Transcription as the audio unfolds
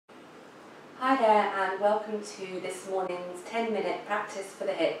Hi there and welcome to this morning's 10-minute practice for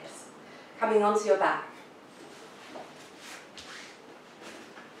the hips. Coming onto your back.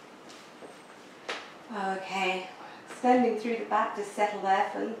 Okay, extending through the back, just settle there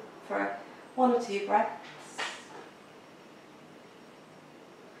for 1 or 2 breaths.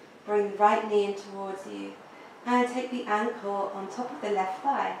 Bring the right knee in towards you and take the ankle on top of the left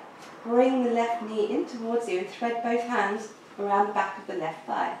thigh. Bring the left knee in towards you and thread both hands around the back of the left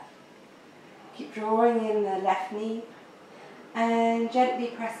thigh. Keep drawing in the left knee and gently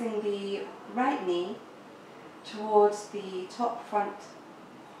pressing the right knee towards the top front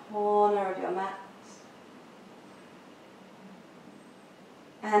corner of your mat.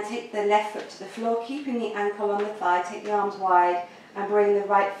 And take the left foot to the floor, keeping the ankle on the thigh. Take the arms wide and bring the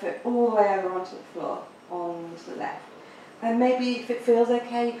right foot all the way over onto the floor, onto the left. And maybe if it feels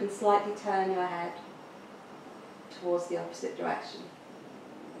okay, you can slightly turn your head towards the opposite direction.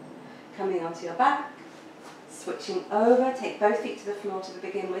 Coming onto your back, switching over, take both feet to the floor to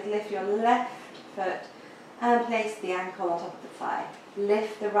begin with. Lift your left foot and place the ankle on top of the thigh.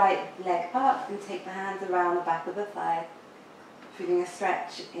 Lift the right leg up and take the hands around the back of the thigh, feeling a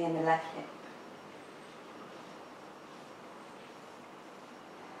stretch in the left hip.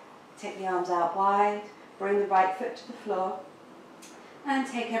 Take the arms out wide, bring the right foot to the floor, and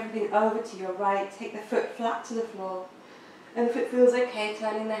take everything over to your right. Take the foot flat to the floor. And if it feels okay,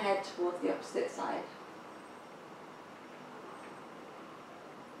 turning the head towards the opposite side.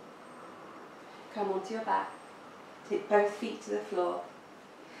 Come onto your back, take both feet to the floor,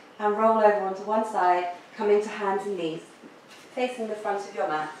 and roll over onto one side, coming to hands and knees, facing the front of your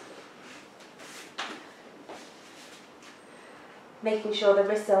mat. Making sure the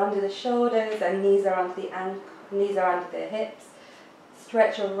wrists are under the shoulders and knees are under the hips.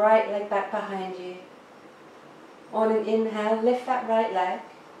 Stretch your right leg back behind you. On an inhale, lift that right leg,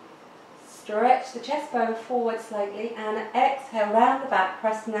 stretch the chest bone forward slightly, and exhale round the back,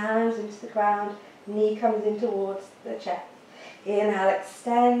 pressing the hands into the ground, knee comes in towards the chest. Inhale,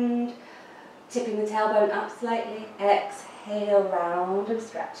 extend, tipping the tailbone up slightly, exhale round and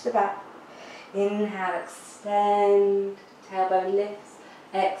stretch the back. Inhale, extend, tailbone lifts,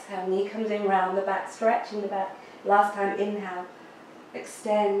 exhale, knee comes in round the back, stretching the back. Last time, inhale,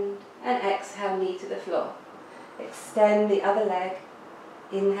 extend, and exhale, knee to the floor. Extend the other leg,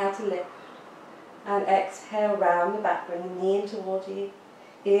 inhale to lift, and exhale round the back, bring the knee in towards you.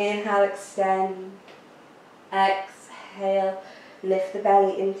 Inhale, extend, exhale, lift the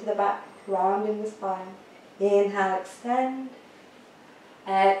belly into the back, rounding the spine. Inhale, extend,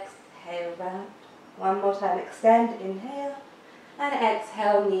 exhale, round. One more time, extend, inhale, and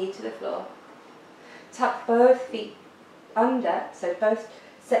exhale, knee to the floor. Tuck both feet under, so both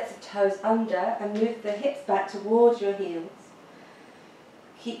sets of toes under, and move the hips back towards your heels.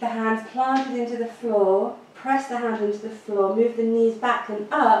 Keep the hands planted into the floor, press the hands into the floor, move the knees back and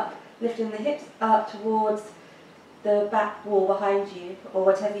up, lifting the hips up towards the back wall behind you, or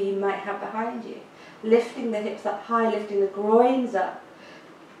whatever you might have behind you. Lifting the hips up high, lifting the groins up,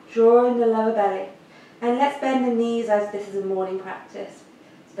 drawing the lower belly. And let's bend the knees as this is a morning practice.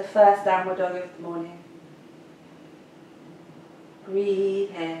 It's the first downward dog of the morning.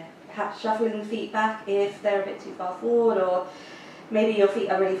 Breathe here. Perhaps shuffling the feet back if they're a bit too far forward, or maybe your feet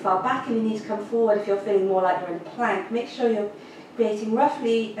are really far back and you need to come forward if you're feeling more like you're in a plank. Make sure you're creating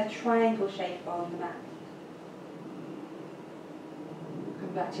roughly a triangle shape on the mat.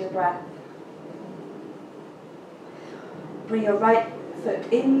 Come back to your breath. Bring your right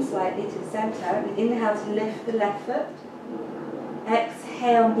foot in slightly to the centre and inhale to lift the left foot.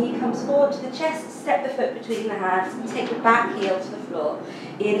 Exhale, knee comes forward to the chest, step the foot between the hands and take the back heel to the floor.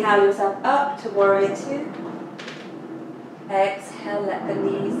 Inhale yourself up to warrior 2. Exhale, let the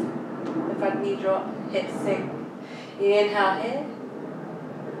front knee drop, hips sink. Inhale here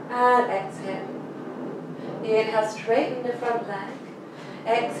and exhale. Inhale, straighten the front leg.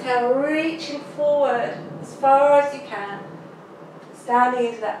 Exhale, reaching forward as far as you can. Standing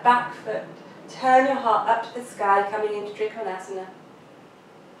into that back foot. Turn your heart up to the sky, coming into Trikonasana.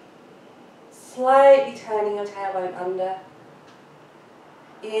 Slightly turning your tailbone under.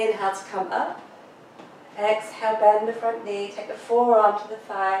 Inhale to come up. Exhale, bend the front knee, take the forearm to the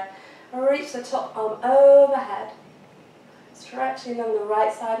thigh, and reach the top arm overhead. Stretching along the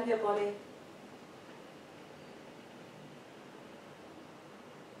right side of your body.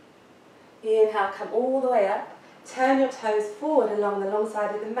 Inhale, come all the way up. Turn your toes forward along the long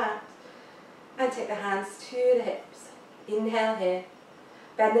side of the mat. And take the hands to the hips. Inhale here.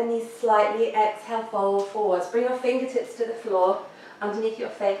 Bend the knees slightly. Exhale, fold forwards. Bring your fingertips to the floor underneath your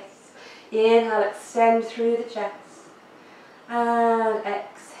face. Inhale, extend through the chest. And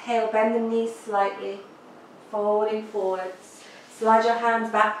exhale. exhale, bend the knees slightly, folding forwards. Slide your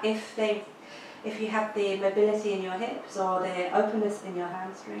hands back if you have the mobility in your hips or the openness in your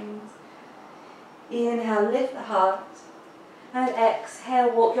hamstrings. Inhale, lift the heart. And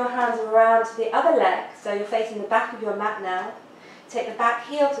exhale, walk your hands around to the other leg, so you're facing the back of your mat now. Take the back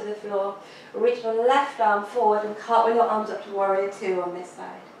heel to the floor, reach your left arm forward and cartwheel your arms up to warrior two on this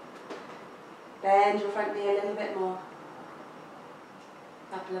side. Bend your front knee a little bit more.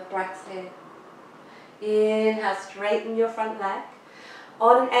 Couple of breaths here. Inhale, straighten your front leg.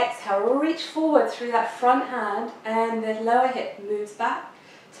 On an exhale, reach forward through that front hand and the lower hip moves back.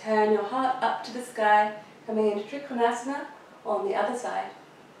 Turn your heart up to the sky, coming into Trikonasana on the other side.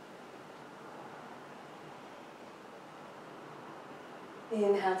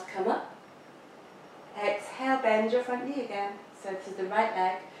 Inhale to come up. Exhale, bend your front knee again. So to the right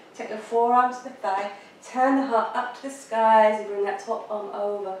leg. Take the forearm to the thigh. Turn the heart up to the sky as you bring that top arm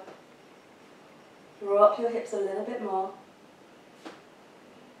over. Draw up your hips a little bit more.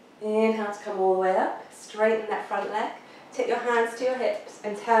 Inhale to come all the way up. Straighten that front leg. Take your hands to your hips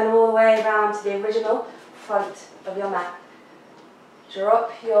and turn all the way around to the original front of your mat.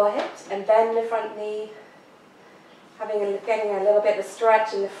 Drop your hips and bend the front knee, getting a little bit of a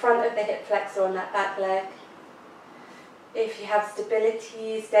stretch in the front of the hip flexor on that back leg. If you have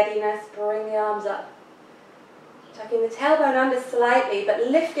stability, steadiness, bring the arms up. Tucking the tailbone under slightly, but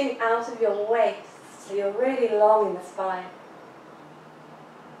lifting out of your waist so you're really long in the spine.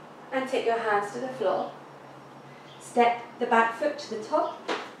 And take your hands to the floor. Step the back foot to the top.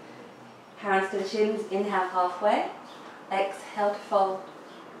 Hands to the shins, inhale halfway. Exhale to fold.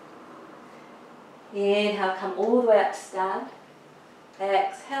 Inhale, come all the way up to stand.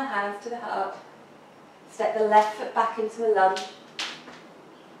 Exhale, hands to the heart. Step the left foot back into a lunge.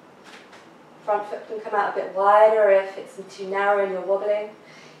 Front foot can come out a bit wider if it's too narrow and you're wobbling.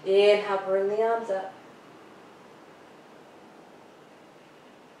 Inhale, bring the arms up.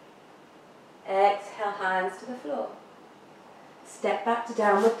 Exhale, hands to the floor. Step back to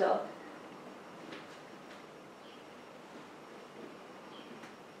downward dog.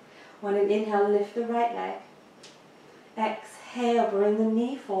 On an inhale, lift the right leg. Exhale, bring the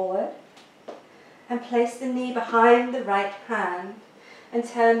knee forward. And place the knee behind the right hand and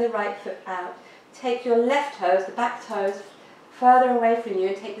turn the right foot out. Take your left toes, the back toes, further away from you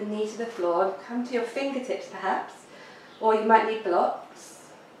and take the knee to the floor and come to your fingertips perhaps, or you might need blocks.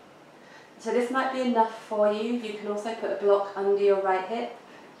 So this might be enough for you. You can also put a block under your right hip.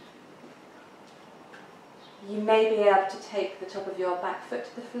 You may be able to take the top of your back foot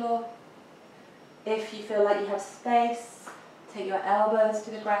to the floor. If you feel like you have space, take your elbows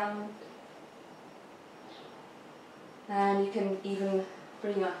to the ground. And you can even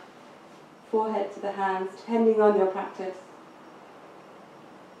bring your forehead to the hands, depending on your practice.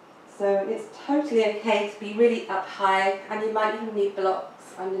 So it's totally okay to be really up high, and you might even need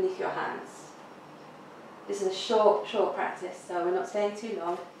blocks underneath your hands. This is a short practice, so we're not staying too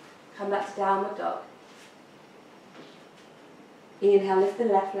long. Come back to downward dog. Inhale, lift the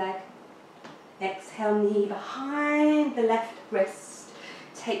left leg. Exhale, knee behind the left wrist.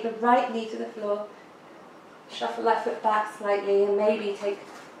 Take the right knee to the floor. Shuffle that foot back slightly and maybe take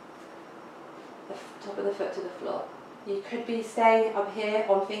the top of the foot to the floor. You could be staying up here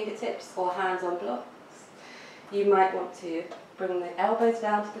on fingertips or hands on blocks. You might want to bring the elbows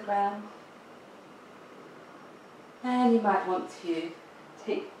down to the ground. And you might want to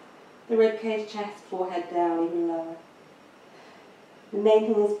take the ribcage, chest, forehead down even lower. The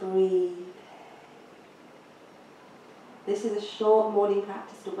main thing is breathe. This is a short morning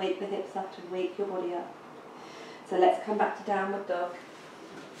practice to wake the hips up, to wake your body up. So let's come back to downward dog.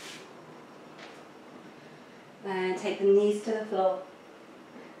 And take the knees to the floor.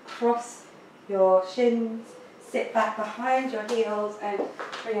 Cross your shins, sit back behind your heels and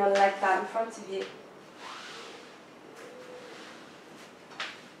bring your legs out in front of you.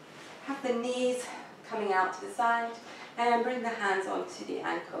 Have the knees coming out to the side and bring the hands onto the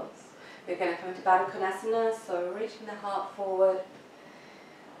ankles. We're going to come into Baddha Konasana, so reaching the heart forward.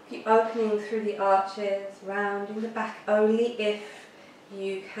 Keep opening through the arches, rounding the back only if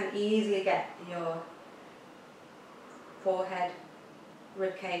you can easily get your forehead,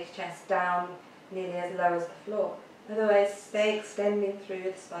 ribcage, chest down nearly as low as the floor. Otherwise, stay extending through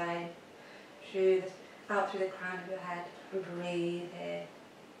the spine, out through the crown of your head, and breathe here.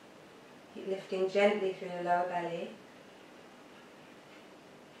 Keep lifting gently through the lower belly.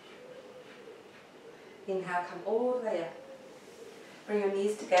 Inhale, come all the way up. Bring your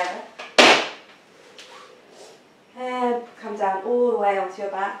knees together. And come down all the way onto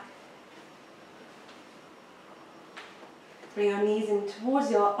your back. Bring your knees in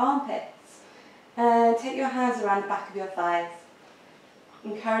towards your armpits and take your hands around the back of your thighs.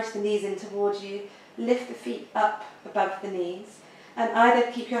 Encourage the knees in towards you. Lift the feet up above the knees and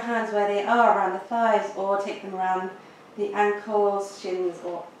either keep your hands where they are around the thighs or take them around the ankles, shins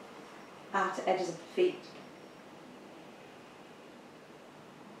or outer edges of the feet.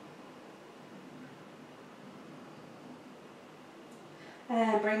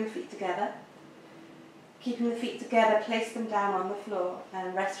 And bring the feet together. Keeping the feet together, place them down on the floor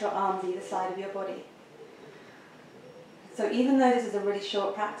and rest your arms either side of your body. So even though this is a really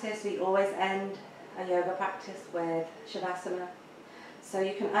short practice, we always end a yoga practice with Shavasana. So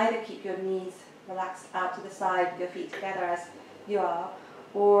you can either keep your knees relaxed out to the side with your feet together as you are,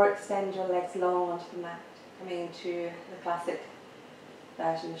 or extend your legs long onto the mat, coming into the classic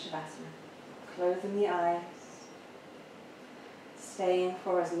version of Shavasana. Closing the eyes, staying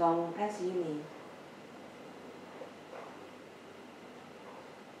for as long as you need.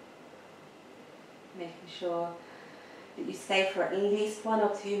 Making sure that you stay for at least 1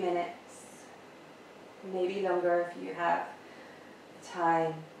 or 2 minutes, maybe longer if you have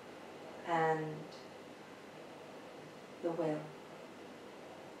time and the will.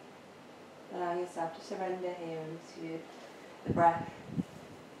 Allow yourself to surrender here into the breath,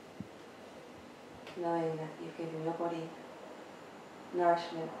 knowing that you've given your body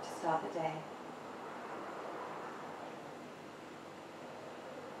nourishment to start the day.